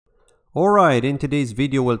Alright, in today's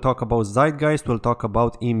video we'll talk about Zeitgeist, we'll talk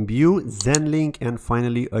about Imbue, Zenlink, and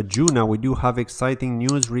finally Ajuna. We do have exciting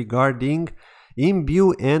news regarding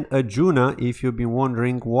Imbue and Ajuna. If you've been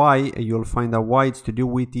wondering why, you'll find out why. It's to do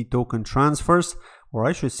with the token transfers, or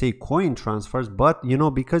I should say coin transfers, but you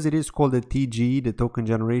know, because it is called the TGE, the token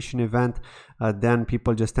generation event, then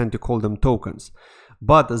people just tend to call them tokens.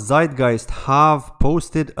 But Zeitgeist have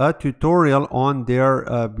posted a tutorial on their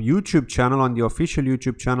YouTube channel, on the official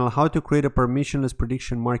YouTube channel, how to create a permissionless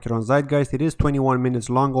prediction market on Zeitgeist. It is 21 minutes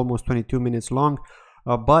long, almost 22 minutes long.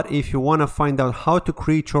 But if you want to find out how to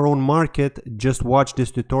create your own market, just watch this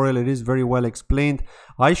tutorial. It is very well explained.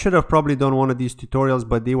 I should have probably done one of these tutorials,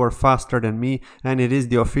 but they were faster than me, and it is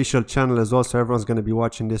the official channel as well, so everyone's going to be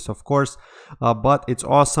watching this, of course. But it's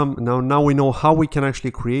awesome. Now we know how we can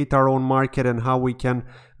actually create our own market and how we can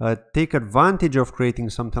take advantage of creating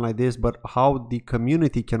something like this, but how the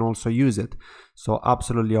community can also use it. So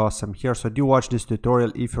absolutely awesome here. So do watch this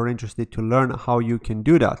tutorial if you're interested to learn how you can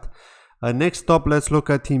do that. Next up, let's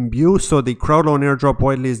look at Imbue. So the crowdloan airdrop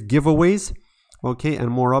whitelist giveaways, okay,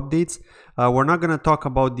 and more updates. We're not going to talk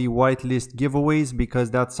about the whitelist giveaways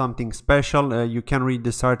because that's something special. You can read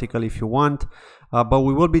this article if you want, but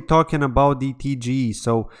we will be talking about the TGE.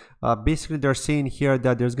 So basically they're saying here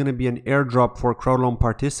that there's going to be an airdrop for crowdloan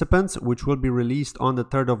participants, which will be released on the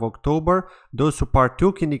 3rd of October. Those who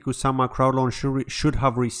partook in the Kusama crowdloan should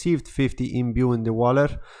have received 50 Imbue in the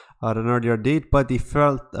wallet at an earlier date, but they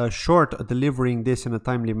felt short delivering this in a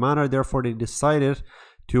timely manner. Therefore, they decided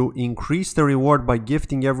to increase the reward by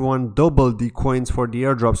gifting everyone double the coins for the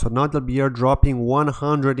airdrop. So now they'll be airdropping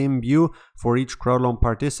 100 Imbue for each crowdloan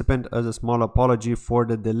participant as a small apology for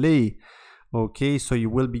the delay. Okay, so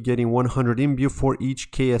you will be getting 100 Imbue for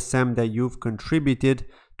each KSM that you've contributed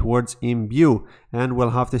towards Imbue, and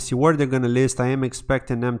we'll have to see where they're going to list. I am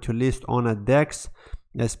expecting them to list on a DEX,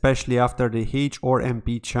 especially after the H or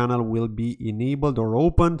MP channel will be enabled or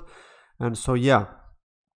opened. And so yeah,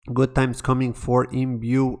 good times coming for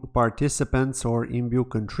Imbue participants or Imbue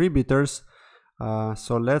contributors.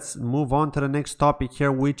 So let's move on to the next topic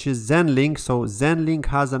here, which is Zenlink. So Zenlink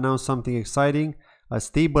has announced something exciting. A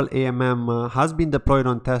stable AMM has been deployed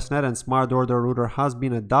on testnet and smart order router has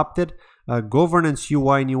been adopted. Governance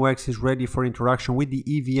UI and UX is ready for interaction with the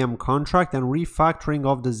EVM contract, and refactoring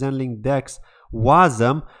of the Zenlink DEX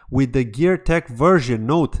WASM with the GearTech version.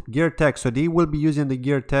 Note GearTech, so they will be using the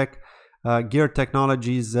Gear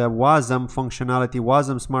Technologies WASM functionality,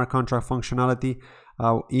 WASM smart contract functionality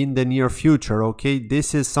in the near future. Okay,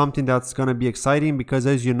 this is something that's going to be exciting because,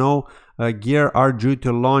 as you know, Gear are due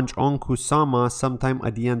to launch on Kusama sometime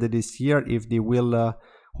at the end of this year, if they will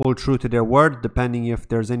hold true to their word, depending if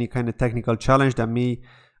there's any kind of technical challenge that may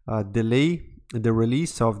delay the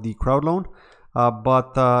release of the crowdloan.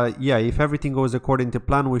 Yeah, if everything goes according to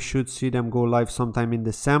plan, we should see them go live sometime in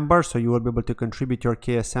December, so you will be able to contribute your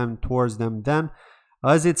KSM towards them then.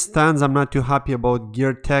 As it stands, I'm not too happy about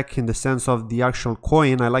Gear Tech in the sense of the actual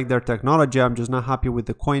coin. I like their technology, I'm just not happy with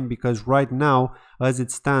the coin because right now, as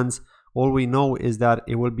it stands, all we know is that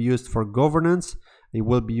it will be used for governance, it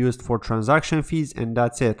will be used for transaction fees, and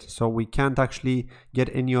that's it. So we can't actually get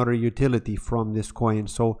any other utility from this coin.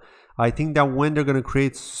 So I think that when they're going to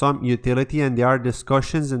create some utility, and there are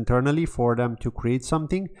discussions internally for them to create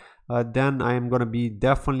something, then I am going to be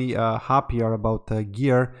definitely happier about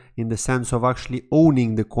Gear in the sense of actually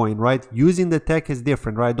owning the coin, right? Using the tech is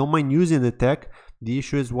different, right? I don't mind using the tech. The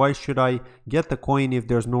issue is, why should I get the coin if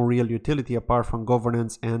there's no real utility apart from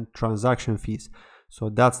governance and transaction fees? So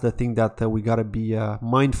that's the thing that we got to be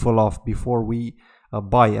mindful of before we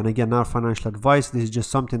buy. And again, not financial advice, this is just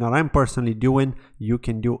something that I'm personally doing. You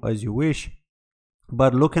can do as you wish.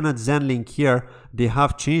 But looking at Zenlink here, they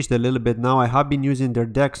have changed a little bit now. I have been using their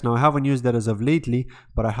DEX. Now I haven't used that as of lately,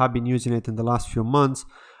 but I have been using it in the last few months.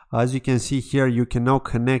 As you can see here, you can now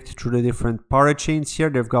connect through the different parachains here.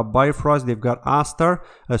 They've got Bifrost, they've got Aster.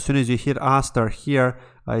 As soon as you hit Aster here,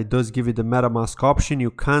 it does give you the MetaMask option.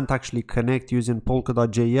 You can't actually connect using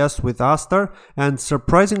Polkadot.js with Aster, and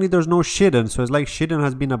surprisingly there's no Shiden, so it's like Shiden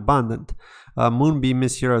has been abandoned. Moonbeam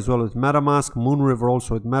is here as well with MetaMask, Moonriver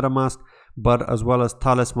also with MetaMask, but as well as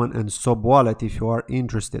Talisman and Subwallet if you are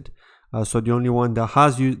interested. So the only one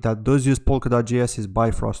that does use Polkadot.js is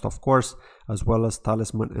Bifrost, of course, as well as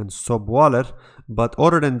Talisman and Subwallet. But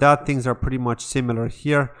other than that, things are pretty much similar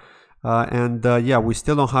here. Yeah, we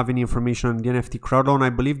still don't have any information on the NFT crowdloan. I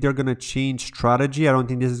believe they're going to change strategy. I don't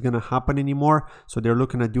think this is going to happen anymore. So they're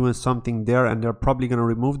looking at doing something there, and they're probably going to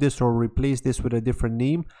remove this or replace this with a different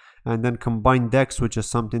name and then combine DEX, which is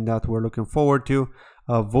something that we're looking forward to.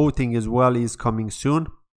 Voting as well is coming soon.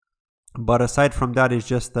 But aside from that, it's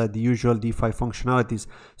just the usual DeFi functionalities.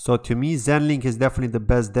 So to me, Zenlink is definitely the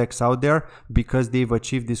best DEX out there because they've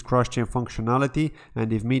achieved this cross-chain functionality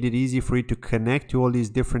and they've made it easy for you to connect to all these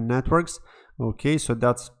different networks. Okay, so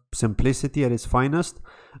that's simplicity at its finest.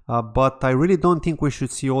 But I really don't think we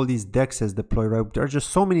should see all these DEXes deployed, right? There are just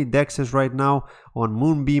so many DEXes right now on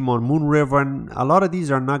Moonbeam, on Moonriver, and a lot of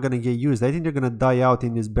these are not going to get used. I think they're going to die out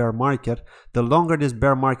in this bear market. The longer this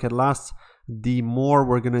bear market lasts, the more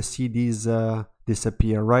we're going to see these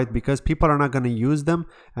disappear, right? Because people are not going to use them,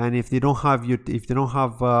 and if they don't have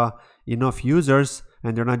enough users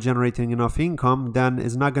and they're not generating enough income, then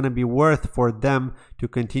it's not going to be worth for them to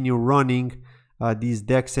continue running these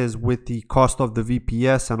DEXes with the cost of the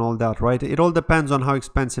VPS and all that, right? It all depends on how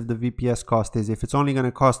expensive the VPS cost is. If it's only going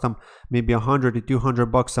to cost them maybe 100 to 200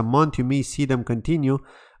 bucks a month, you may see them continue,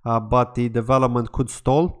 but the development could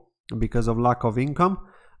stall because of lack of income.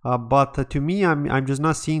 But to me, I'm just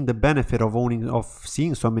not seeing the benefit of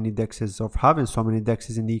seeing so many DEXes, of having so many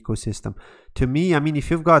DEXes in the ecosystem. To me, I mean, if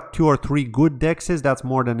you've got 2 or 3 good DEXes, that's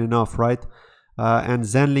more than enough, right? And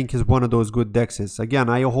Zenlink is one of those good DEXes. Again,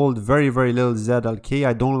 I hold very, very little ZLK.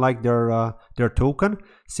 I don't like their token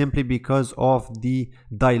simply because of the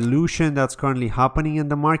dilution that's currently happening in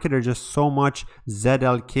the market. There's just so much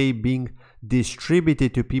ZLK being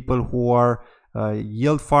distributed to people who are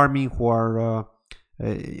yield farming, who are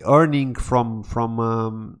earning from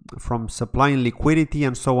supplying liquidity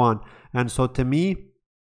and so on. And so to me,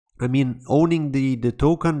 I mean, owning the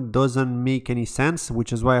token doesn't make any sense,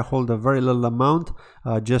 which is why I hold a very little amount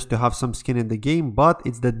just to have some skin in the game. But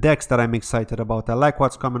it's the DEX that I'm excited about. I like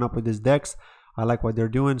what's coming up with this DEX. I like what they're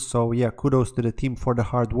doing. So yeah, kudos to the team for the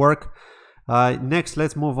hard work. Next,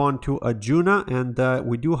 let's move on to Ajuna, and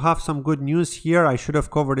we do have some good news here. I should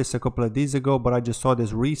have covered this a couple of days ago, but I just saw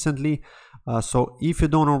this recently. So if you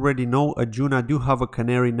don't already know, Ajuna do have a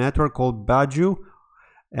canary network called Bajun,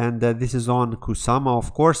 and this is on Kusama,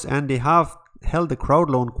 of course, and they have held a crowd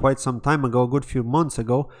loan quite some time ago, a good few months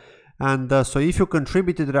ago. And so if you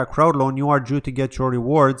contributed to that crowd loan, you are due to get your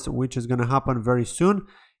rewards, which is going to happen very soon.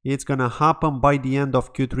 It's going to happen by the end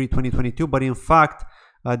of Q3 2022, but in fact,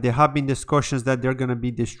 there have been discussions that they're going to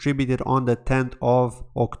be distributed on the 10th of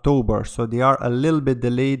October. So they are a little bit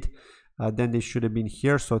delayed than they should have been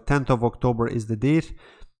here. So 10th of October is the date.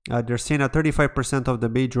 They're saying that 35% of the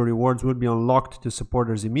major rewards will be unlocked to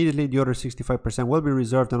supporters immediately. The other 65% will be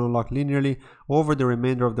reserved and unlocked linearly over the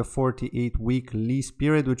remainder of the 48-week lease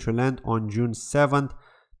period, which will end on June 7th,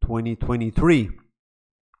 2023.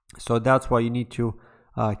 So that's what you need to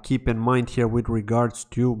keep in mind here with regards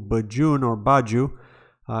to Bajun or Bajun.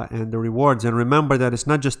 And the rewards, and remember that it's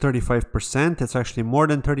not just 35%, it's actually more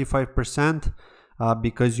than 35%,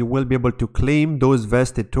 because you will be able to claim those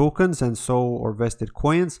vested tokens and so, or vested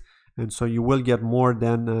coins, and so you will get more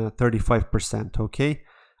than 35%. Okay,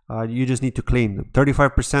 you just need to claim them.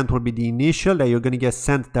 35% will be the initial that you're going to get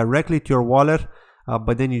sent directly to your wallet,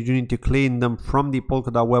 but then you do need to claim them from the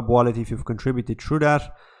Polkadot web wallet if you've contributed through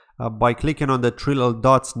that, by clicking on the 3 little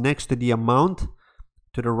dots next to the amount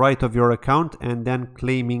to the right of your account and then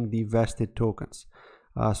claiming the vested tokens.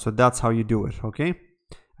 So that's how you do it, okay?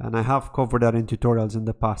 And I have covered that in tutorials in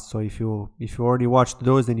the past, so if you already watched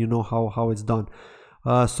those, then you know how it's done.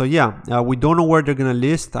 So yeah, we don't know where they're gonna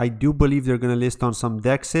list. I do believe they're gonna list on some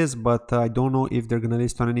DEXes, but I don't know if they're gonna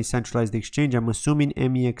list on any centralized exchange. I'm assuming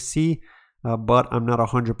MEXC, but I'm not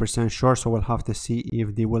 100% sure, so we'll have to see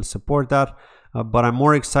if they will support that. But I'm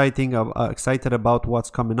more excited about what's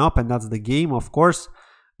coming up, and that's the game, of course,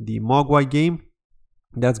 the Mogwai game.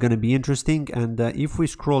 That's going to be interesting. And if we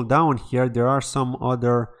scroll down here, there are some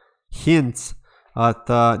other hints at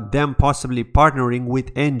them possibly partnering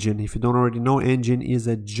with Engine. If you don't already know, Engine is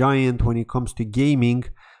a giant when it comes to gaming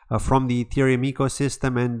from the Ethereum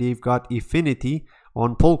ecosystem, and they've got Affinity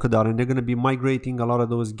on Polkadot, and they're going to be migrating a lot of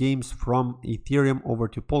those games from Ethereum over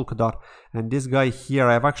to Polkadot. And this guy here,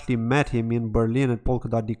 I've actually met him in Berlin at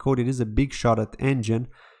Polkadot Decoded. He's a big shot at Engine.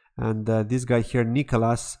 And this guy here,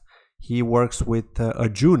 Nicholas, he works with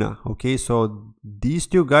Ajuna. Okay, so these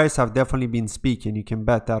two guys have definitely been speaking, you can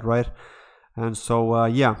bet that, right? And so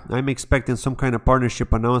yeah, I'm expecting some kind of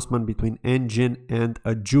partnership announcement between Engine and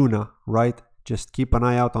Ajuna, right? Just keep an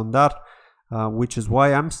eye out on that. Which is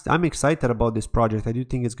why I'm excited about this project. I do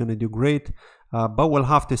think it's going to do great, but we'll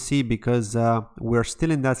have to see, because we're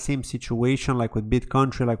still in that same situation like with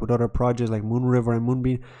BitCountry, like with other projects like Moonriver and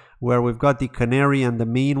Moonbeam, where we've got the canary and the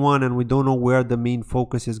main one, and we don't know where the main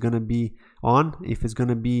focus is going to be on, if it's going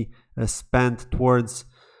to be spent towards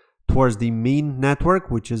the main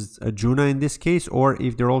network, which is Ajuna in this case, or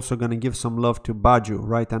if they're also going to give some love to Bajun,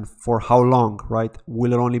 right? And for how long, right?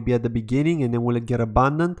 Will it only be at the beginning and then will it get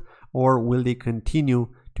abandoned, or will they continue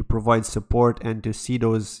to provide support and to see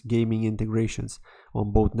those gaming integrations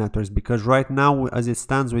on both networks? Because right now, as it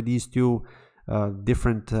stands with these two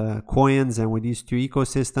different coins and with these two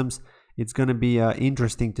ecosystems, it's going to be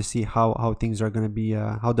interesting to see how things are going to be,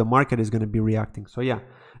 how the market is going to be reacting. So yeah,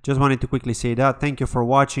 just wanted to quickly say that. Thank you for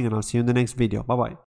watching, and I'll see you in the next video. Bye bye.